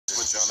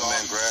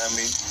Gentleman grabbed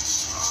me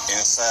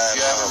inside.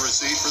 Do you have a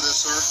receipt for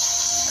this, sir?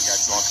 I got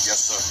you on. Yes,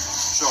 sir.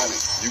 Show me.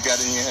 You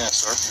got it in your hand,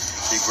 sir.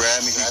 He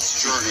grabbed me.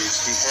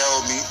 He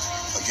held me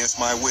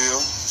against my will.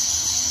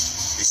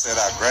 He said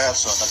I grabbed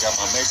something. I got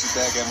my Macy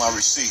bag and my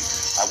receipt.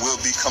 I will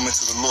be coming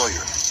to the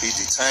lawyer. He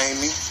detained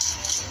me,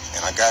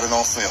 and I got it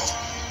on film.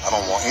 I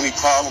don't want any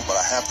problem, but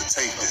I have to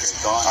take this.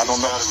 Okay, Don, I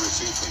don't know. Got a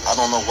receipt for I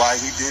don't know why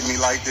he did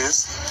me like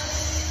this.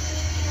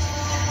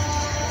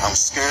 I'm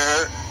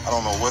scared. I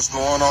don't know what's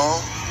going on.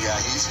 Yeah,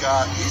 he's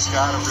got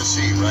a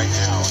receipt right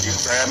now. He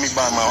grabbed me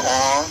by my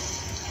arm.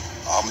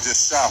 I'm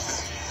just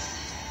shopping.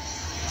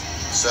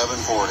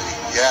 740.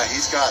 Yeah,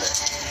 he's got it.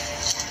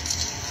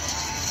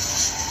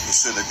 He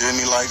shouldn't have did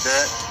me like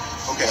that.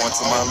 Okay, Going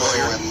to my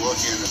lawyer and look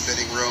in the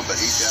fitting room, but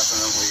he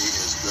definitely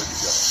is good to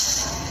go.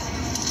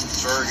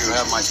 Sir, you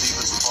have my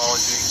deepest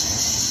apology.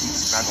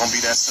 It's not gonna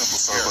be that simple,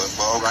 sir. Here,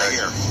 But okay. right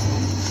here.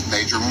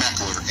 Major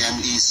Meckler,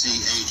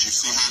 M-E-C-H. You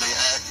see how they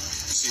act?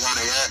 You see how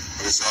they act?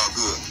 But it's all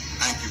good.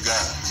 Thank you,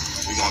 God.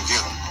 We're gonna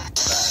get them.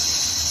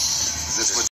 Is this what